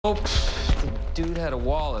Oh, the dude had a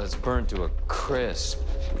wallet that's burnt to a crisp.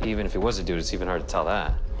 Even if he was a dude, it's even hard to tell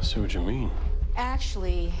that. I see what you mean.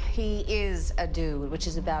 Actually, he is a dude, which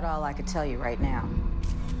is about all I could tell you right now.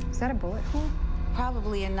 Is that a bullet hole?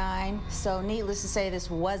 Probably a 9, so needless to say, this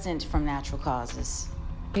wasn't from natural causes.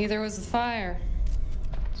 Neither was the fire.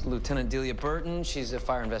 It's Lieutenant Delia Burton. She's a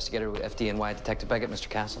fire investigator with FDNY. Detective Beckett, Mr.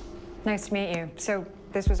 Castle. Nice to meet you. So,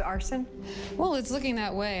 this was arson? Well, it's looking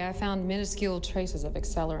that way. I found minuscule traces of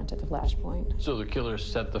accelerant at the flash point. So the killer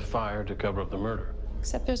set the fire to cover up the murder.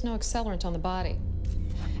 Except there's no accelerant on the body.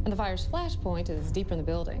 And the fire's flash point is deeper in the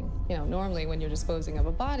building. You know, normally when you're disposing of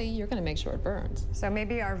a body, you're going to make sure it burns. So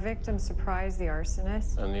maybe our victim surprised the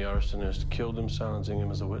arsonist? And the arsonist killed him, silencing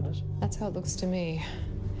him as a witness? That's how it looks to me.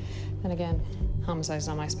 And again, homicide's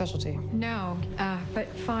not my specialty. No,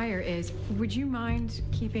 but fire is. Would you mind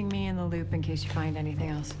keeping me in the loop in case you find anything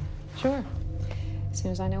else? Sure. As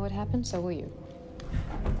soon as I know what happened, so will you.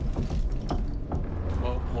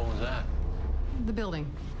 Well, what was that? The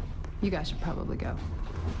building. You guys should probably go.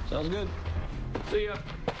 Sounds good. See ya.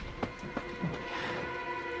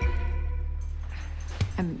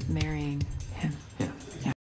 I'm marrying him.